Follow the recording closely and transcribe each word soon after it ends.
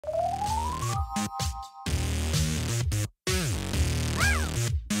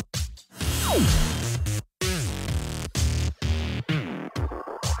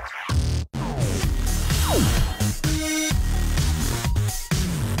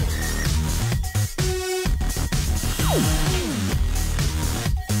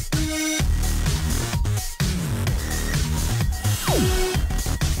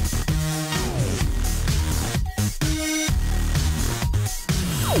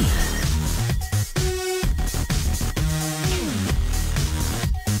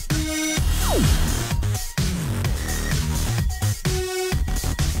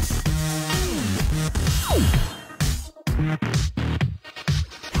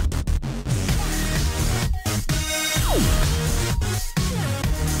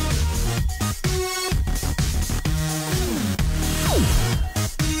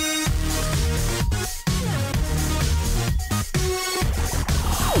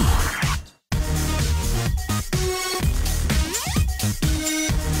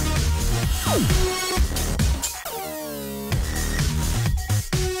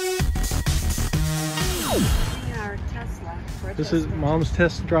This is Mom's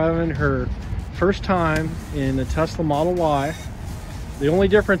test driving her first time in the Tesla Model Y. The only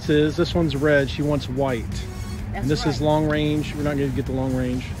difference is this one's red, she wants white. And this is long range. We're not going to get the long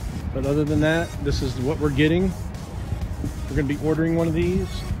range. But other than that, this is what we're getting. We're going to be ordering one of these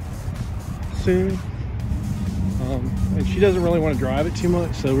soon. And she doesn't really want to drive it too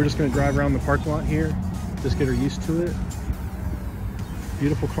much, so we're just going to drive around the parking lot here. Just get her used to it.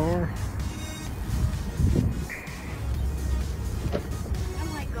 Beautiful car. I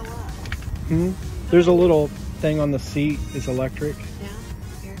might go up. There's a little thing on the seat. It's electric. Yeah,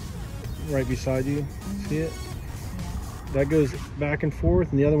 here. Right beside you. See it? That goes back and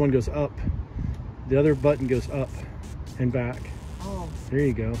forth, and the other one goes up. The other button goes up and back. Oh. There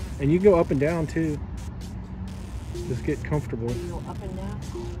you go. And you can go up and down too. Just get comfortable. You go up and down?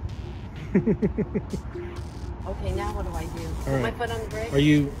 Okay, now what do I do? Put my foot on the brake? Are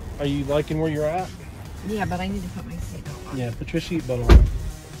you liking where you're at? Yeah, but I need to put my seatbelt on. Yeah, put your seatbelt on.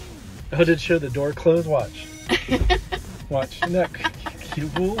 Oh, did it show the door closed? Watch. Watch. Isn't that cute,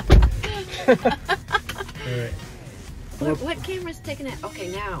 fool? Alright. What camera's taking it? Okay,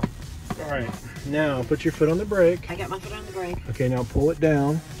 now. Alright. Now, put your foot on the brake. I got my foot on the brake. Okay, now pull it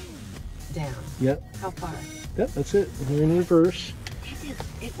down. Down. Yep. How far? Yep, that's it. We're in reverse.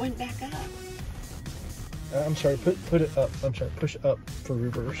 It went back up. I'm sorry, put it up. I'm sorry, push up for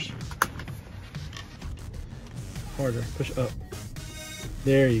reverse. Harder, push up.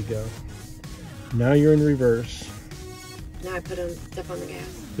 There you go. Now you're in reverse. Now I step on the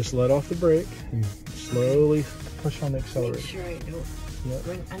gas. Just let off the brake and slowly push on the accelerator. Make sure I don't.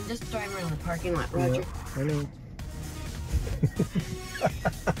 Yep. I'm just driving around the parking lot, Roger. Yep, I know.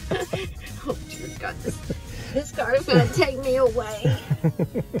 Oh dear God, this car is gonna take me away.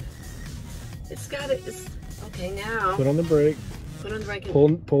 It's okay now. Put on the brake. Put on the brake.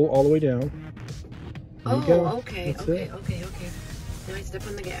 Pull all the way down. There you go. Okay. That's Okay. it. Okay. Now I step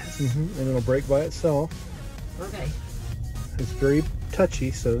on the gas. And it'll brake by itself. Okay. It's very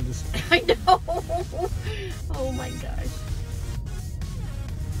touchy, so just. I know. Oh my gosh.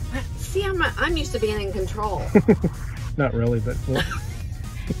 See, I'm used to being in control. Not really, but. Well.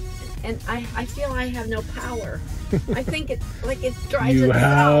 And I feel I have no power. I think it drives You itself.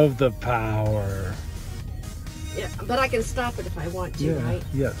 have the power. Yeah, but I can stop it if I want to, right?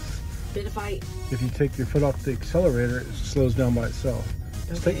 Yes. But if you take your foot off the accelerator, it slows down by itself.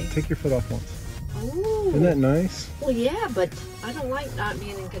 Just take your foot off once. Oh. Isn't that nice? Well, yeah, but I don't like not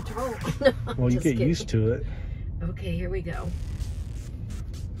being in control. No, well, you get used to it. Okay, here we go.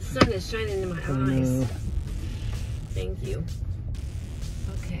 The sun is shining in my eyes. Thank you.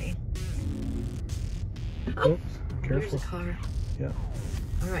 Okay. Oh, careful. There's a car. Yeah.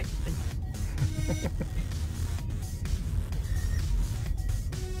 All right.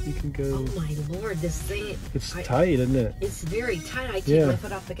 You can go. Oh my Lord, this thing. It's tight, isn't it? It's very tight. I take my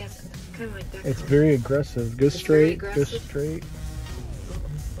foot off the gas. Kind of like that. It's very aggressive. Go straight. Go straight.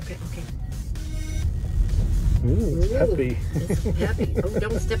 Okay. Ooh, it's peppy. It's peppy. Oh,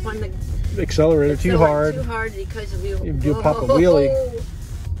 don't step on the accelerator too hard. Too hard because you'll pop a wheelie.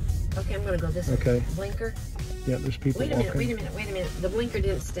 Okay, I'm gonna go this way. Okay. Blinker. Yeah, there's people walking. Wait a minute. The blinker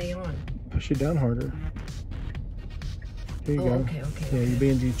didn't stay on. Push it down harder. Here you go. Okay. Yeah, you're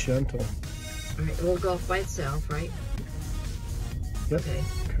being too gentle. All right, it will go off by itself, right? Yep.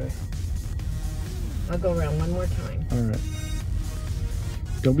 Okay. I'll go around one more time. All right.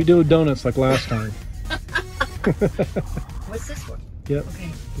 Don't be doing donuts like last time. What's this one? Yep.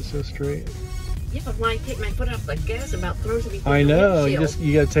 Okay. Just go straight. Yeah, but when I take my foot off the gas, about throws me. I know. You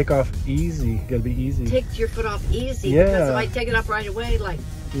gotta take off easy. You gotta be easy. Take your foot off easy. Yeah. Because if I take it off right away, like.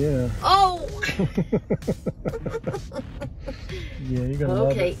 Yeah. Oh. Yeah, you're gonna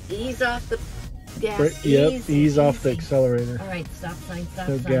love it. Okay, ease off the gas. Ease off the accelerator. All right, stop sign.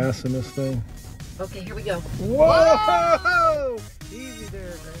 No gas in this thing. Okay, here we go. Whoa! Easy there,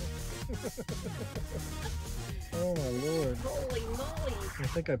 man. Oh my Lord. Holy moly. I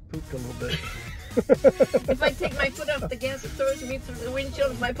think I pooped a little bit. If I take my foot off the gas, it throws me through the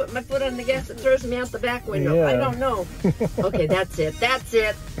windshield. If I put my foot on the gas, it throws me out the back window. Yeah. I don't know. Okay, that's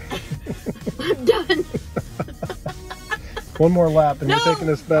it. I'm done. One more lap and you're taking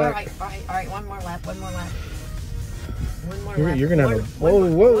us back. All right. One more lap. You're gonna have a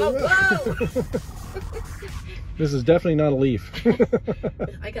whoa. This is definitely not a Leaf.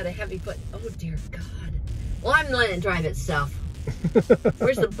 I got a heavy foot. Oh dear God. Well, I'm letting it drive itself.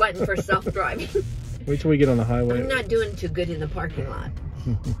 Where's the button for self-driving? Wait till we get on the highway. I'm not doing too good in the parking lot.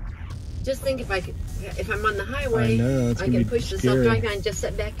 Just think if I'm on the highway, I can push the self-driving and just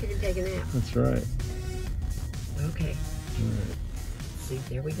sit back here and take a nap. That's right. Okay. All right. See,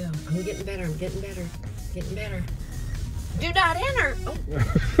 there we go. I'm getting better. Do not enter. Oh.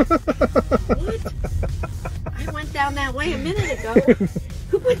 What? I went down that way a minute ago.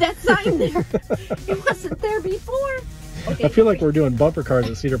 Who put that sign there? It wasn't there before. Okay. I feel like we're doing bumper cars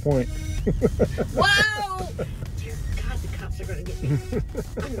at Cedar Point. Wow! Dear God, the cops are going to get me.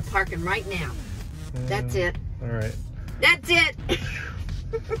 I'm parking right now. That's it. All right. That's it.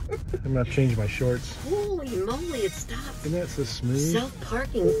 I'm going to change my shorts. Holy moly, it stops. Isn't that so smooth?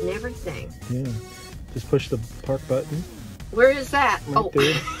 Self-parking and everything. Yeah. Just push the park button. Where is that? Right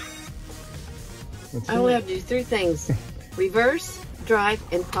there. I only have to do 3 things. Reverse, drive,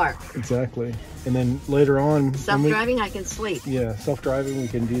 and park. Exactly. And then later on... Self-driving, I can sleep. Yeah, self-driving, we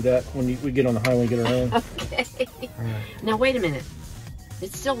can do that when we get on the highway and get around. Okay. All right. Now, wait a minute.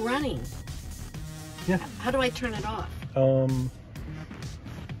 It's still running. Yeah. How do I turn it off?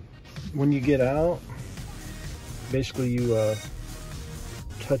 When you get out, basically you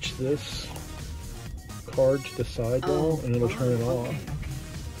touch this card to the side wall and it'll turn it off. Okay.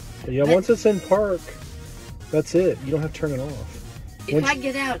 But yeah, once it's in park, that's it. You don't have to turn it off. If I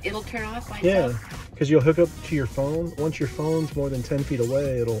get out, it'll turn off by itself? Yeah, because you'll hook up to your phone. Once your phone's more than 10 feet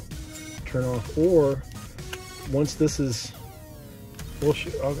away, it'll turn off. Or once this is... I'll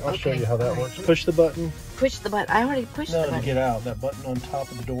show you how that works. Push the button. Push the button. I already pushed the button. No, to get out. That button on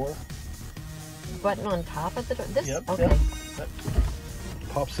top of the door. Button on top of the door? This? Yep. Okay. Yep. That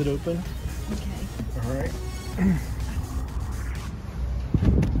pops it open. Okay. All right. Can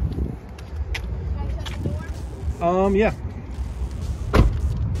I shut the door? Yeah.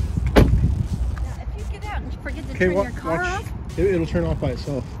 Now, if you get out and forget to turn your car off? It'll turn off by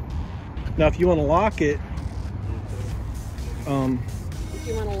itself. Now, if you want to lock it, if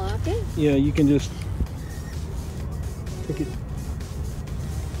you want to lock it? yeah, you can just take it.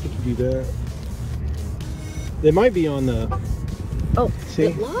 You can do that. They might be on the. Oh, see?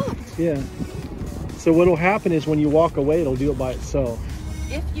 it locked. Yeah. So what'll happen is when you walk away, it'll do it by itself.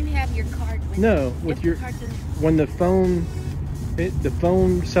 If you have your card with No, you. with If your the card's in there. when the phone, the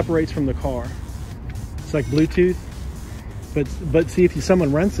phone separates from the car. It's like Bluetooth. But see, if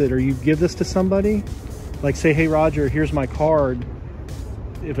someone rents it or you give this to somebody, like say, hey Roger, here's my card.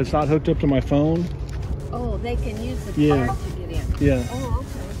 If it's not hooked up to my phone. Oh, they can use the card to get in. Yeah. Oh,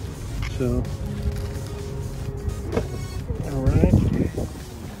 okay. So. All right.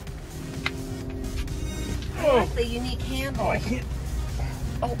 I like the unique handle. Oh, I can't.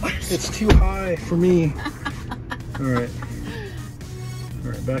 Oh. It's too high for me. All right.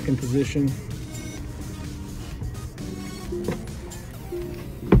 All right, back in position.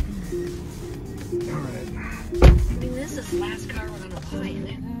 All right. I mean, this is the last car we're going to buy, isn't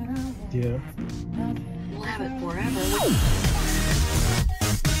it? Yeah. We'll have it forever.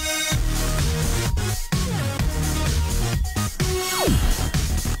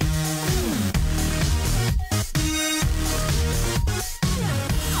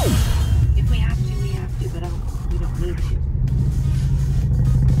 If we have to, we have to, but we don't need to.